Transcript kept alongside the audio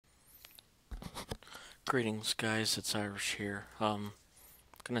Greetings, guys. It's Irish here.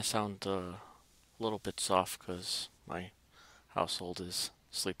 Gonna sound a little bit soft because my household is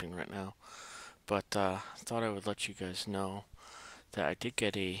sleeping right now. But thought I would let you guys know that I did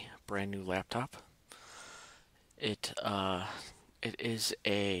get a brand new laptop. It uh, it is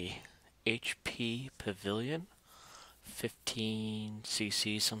a HP Pavilion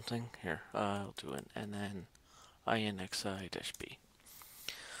 15cc something. Here, I'll do an NN INXI-B.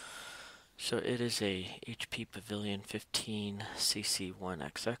 So it is a HP Pavilion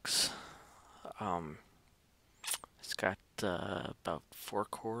 15cc1XX. Um, it's got about four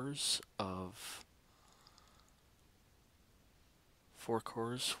cores with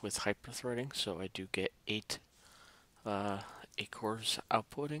hyperthreading. So I do get eight cores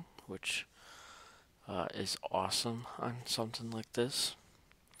outputting, which is awesome on something like this.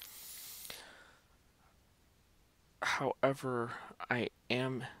 However, I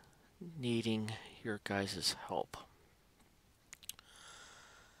am needing your guys' help.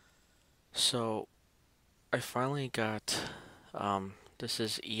 So I finally got this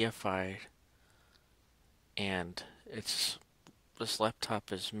is EFI, and this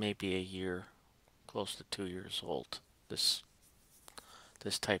laptop is maybe a year, close to 2 years old. This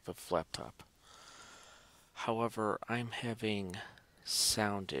type of laptop. However, I'm having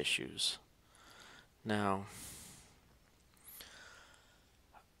sound issues. Now,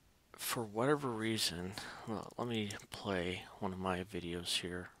 for whatever reason, well, let me play one of my videos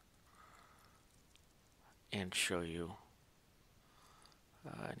here and show you.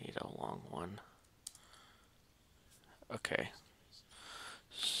 I need a long one. Okay.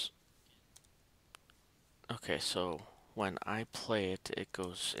 Okay, so when I play it, it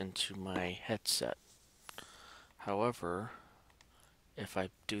goes into my headset. However, if I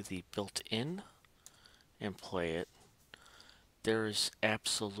do the built-in and play it, there is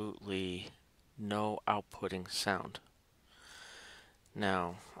absolutely no outputting sound.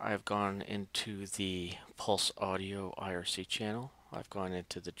 Now, I've gone into the Pulse Audio IRC channel. I've gone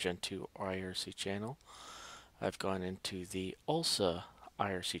into the Gen 2 IRC channel. I've gone into the ULSA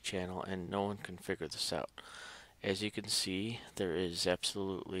IRC channel, and no one can figure this out. As you can see, there is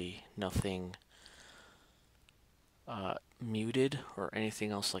absolutely nothing muted or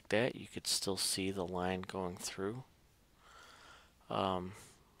anything else like that. You could still see the line going through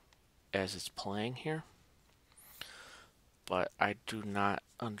as it's playing here. But I do not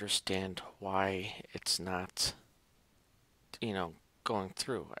understand why it's not, going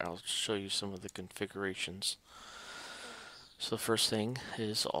through. I'll show you some of the configurations. So the first thing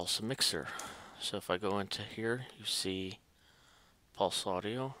is also mixer. So if I go into here, you see Pulse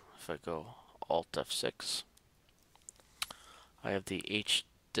Audio. If I go Alt F6, I have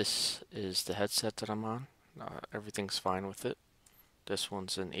this is the headset that I'm on. Everything's fine with it. This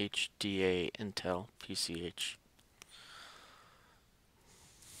one's an HDA Intel PCH.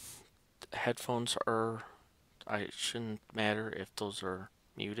 Headphones it shouldn't matter if those are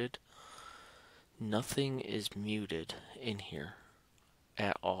muted. Nothing is muted in here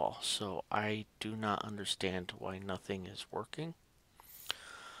at all, so I do not understand why nothing is working.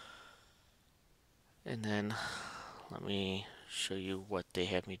 And then let me show you what they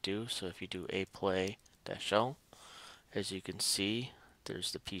have me do. So if you do a play-l, as you can see,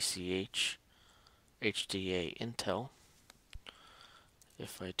 there's the PCH HDA Intel.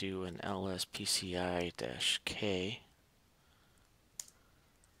 If I do an LSPCI-K,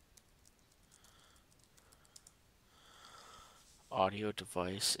 audio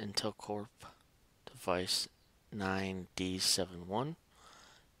device Intel Corp device 9D71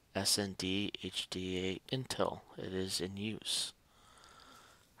 SND HDA Intel. It is in use.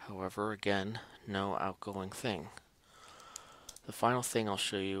 However, again, no outgoing thing. The final thing I'll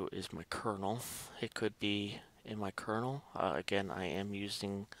show you is my kernel. It could be in my kernel. Again, I am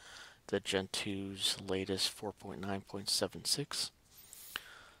using the Gen 2's latest 4.9.76.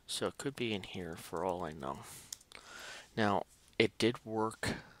 So it could be in here for all I know. Now, it did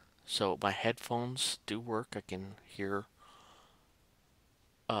work. So my headphones do work. I can hear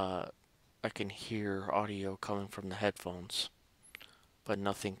audio coming from the headphones, but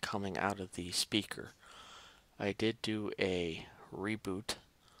nothing coming out of the speaker. I did do a reboot,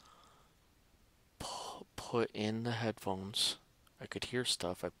 put in the headphones. I could hear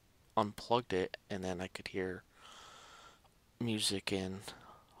stuff. I unplugged it, and then I could hear music and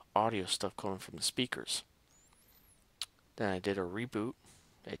audio stuff coming from the speakers. Then I did a reboot.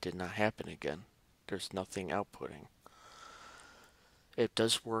 It did not happen again. There's nothing outputting. It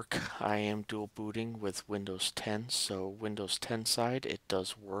does work. I am dual booting with Windows 10, so Windows 10 side, it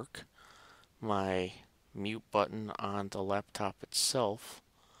does work. My mute button on the laptop itself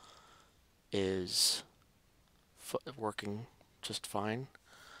is working just fine.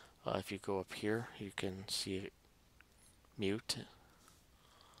 If you go up here, you can see it mute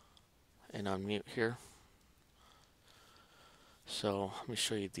and unmute here. So let me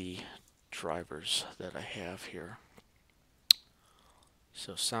show you the drivers that I have here.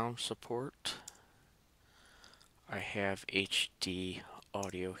 So sound support, I have HD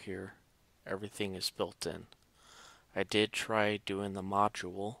audio here. Everything is built in. I did try doing the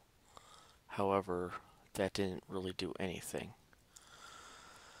module, however, that didn't really do anything.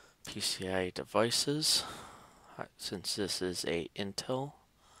 PCI devices, since this is a Intel,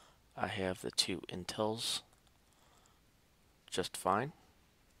 I have the two Intels just fine.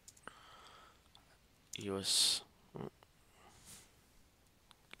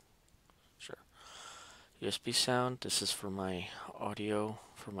 USB sound, this is for my audio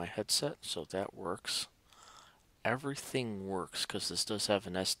for my headset, so that works. Everything works because this does have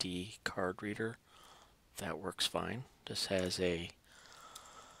an SD card reader. That works fine. This has a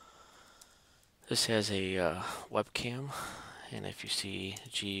webcam, and if you see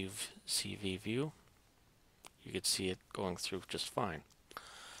GCV view, you could see it going through just fine.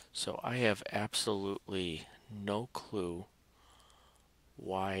 So I have absolutely no clue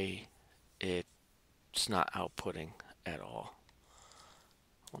why it's not outputting at all.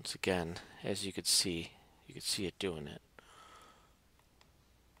 Once again, as you could see it doing it.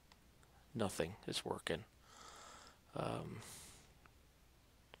 Nothing is working.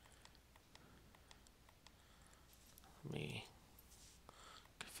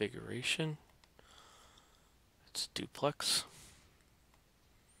 Configuration. It's duplex.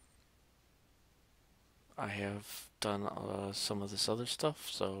 I have done some of this other stuff,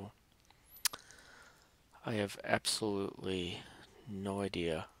 so I have absolutely no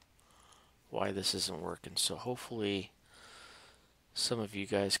idea why this isn't working. So hopefully some of you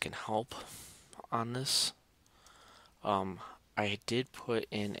guys can help on this. I did put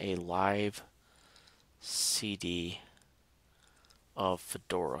in a live CD of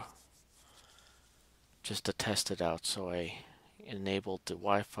Fedora just to test it out. So I enabled the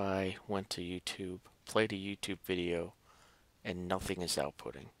Wi-Fi, went to YouTube, played a YouTube video, and nothing is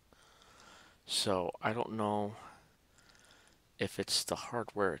outputting. So I don't know if it's the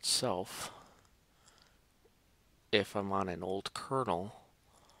hardware itself, if I'm on an old kernel,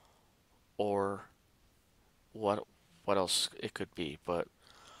 or what else it could be. But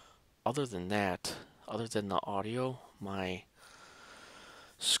other than that, other than the audio, my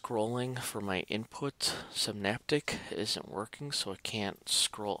scrolling for my input Synaptic isn't working, so I can't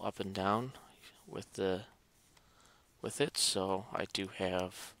scroll up and down with it. So I do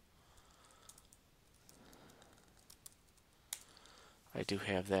have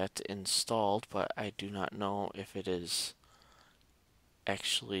that installed, but I do not know if it is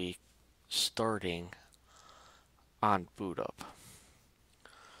actually starting on boot up.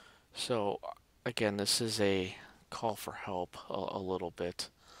 So again, this is a call for help a little bit.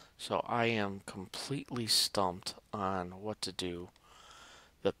 So I am completely stumped on what to do.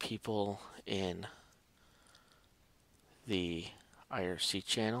 The people in the IRC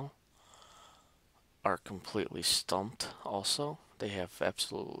channel are completely stumped also. They have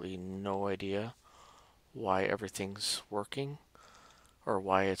absolutely no idea why everything's working or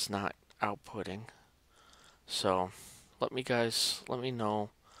why it's not outputting. So let me know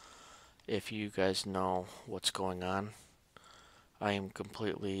if you guys know what's going on. I am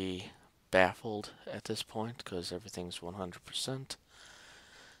completely baffled at this point because everything's 100%.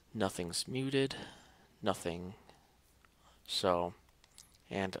 Nothing's muted, nothing. So,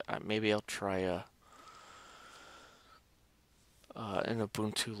 and maybe I'll try an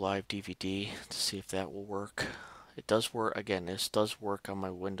Ubuntu Live DVD to see if that will work. It does work. Again, this does work on my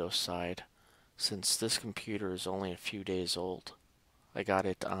Windows side. Since this computer is only a few days old, I got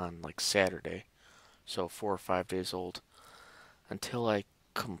it on like Saturday, so 4 or 5 days old. Until I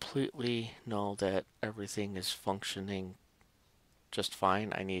completely know that everything is functioning just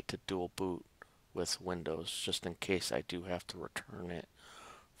fine, I need to dual boot with Windows just in case I do have to return it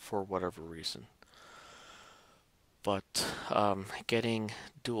for whatever reason. But getting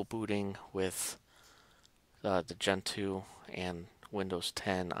dual booting with the Gen 2 and Windows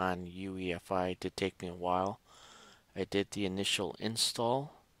 10 on UEFI did take me a while. I did the initial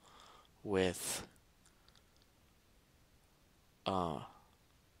install with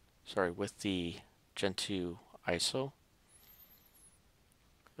with the Gen 2 ISO.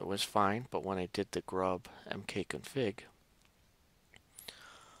 It was fine, but when I did the grub mkconfig,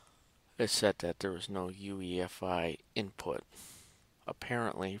 it said that there was no UEFI input.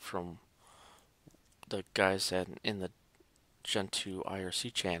 Apparently, from the guys in the Gen 2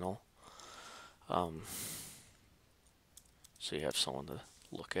 IRC channel, so you have someone to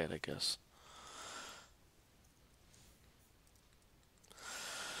look at, I guess.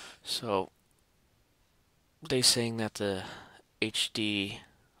 So they saying that the HD,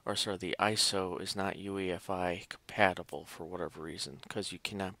 or sorry, the ISO is not UEFI compatible for whatever reason, because you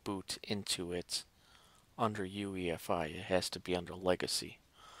cannot boot into it under UEFI. It has to be under legacy.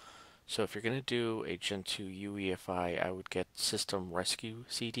 So if you're going to do a Gen 2 UEFI, I would get System Rescue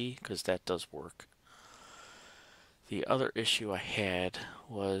CD, because that does work. The other issue I had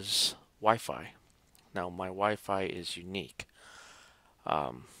was Wi-Fi. Now my Wi-Fi is unique.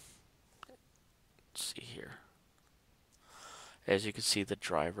 Let's see here. As you can see, the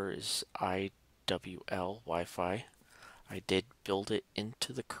driver is IWL Wi-Fi. I did build it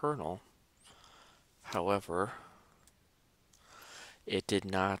into the kernel. However, it did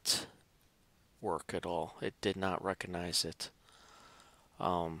not work at all. It did not recognize it.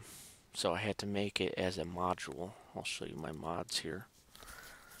 So I had to make it as a module. I'll show you my mods here.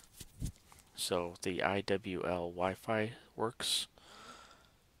 So the IWL Wi-Fi works.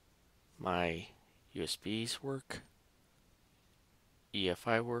 My USBs work.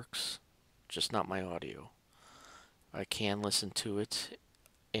 EFI works, just not my audio. I can listen to it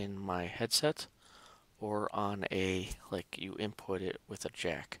in my headset or on a, like, you input it with a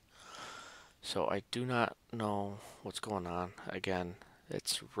jack. So I do not know what's going on. Again,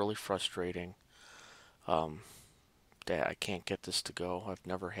 it's really frustrating that I can't get this to go. I've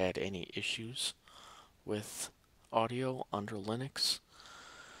never had any issues with audio under Linux.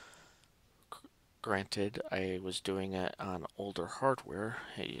 Granted, I was doing it on older hardware.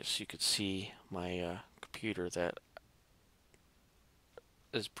 As you could see, my computer that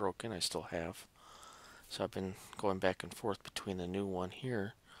is broken, I still have. So I've been going back and forth between the new one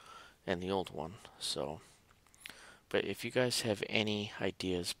here and the old one. So, but if you guys have any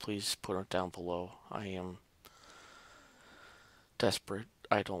ideas, please put them down below. I am desperate.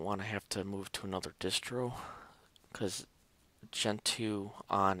 I don't want to have to move to another distro, because Gen 2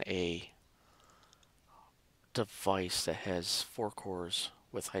 on a device that has 4 cores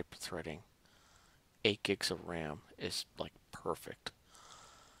with hyperthreading, 8 gigs of RAM is like perfect.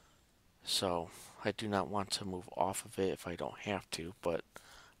 So I do not want to move off of it if I don't have to, but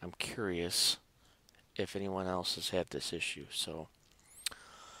I'm curious if anyone else has had this issue. So,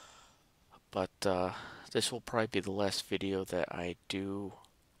 but this will probably be the last video that I do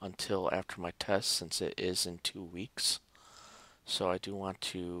until after my test, since it is in 2 weeks. So I do want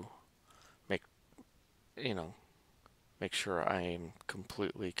to make, make sure I am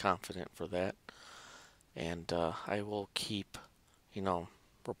completely confident for that. And I will keep,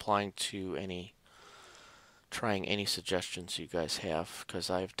 replying to trying any suggestions you guys have, because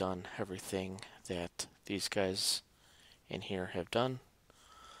I've done everything that these guys in here have done.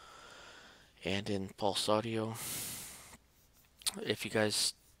 And in Pulse Audio, if you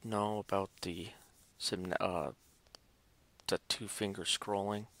guys know about the 2-finger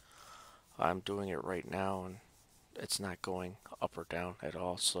scrolling, I'm doing it right now and it's not going up or down at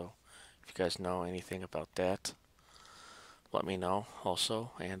all. So if you guys know anything about that, let me know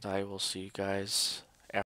also, and I will see you guys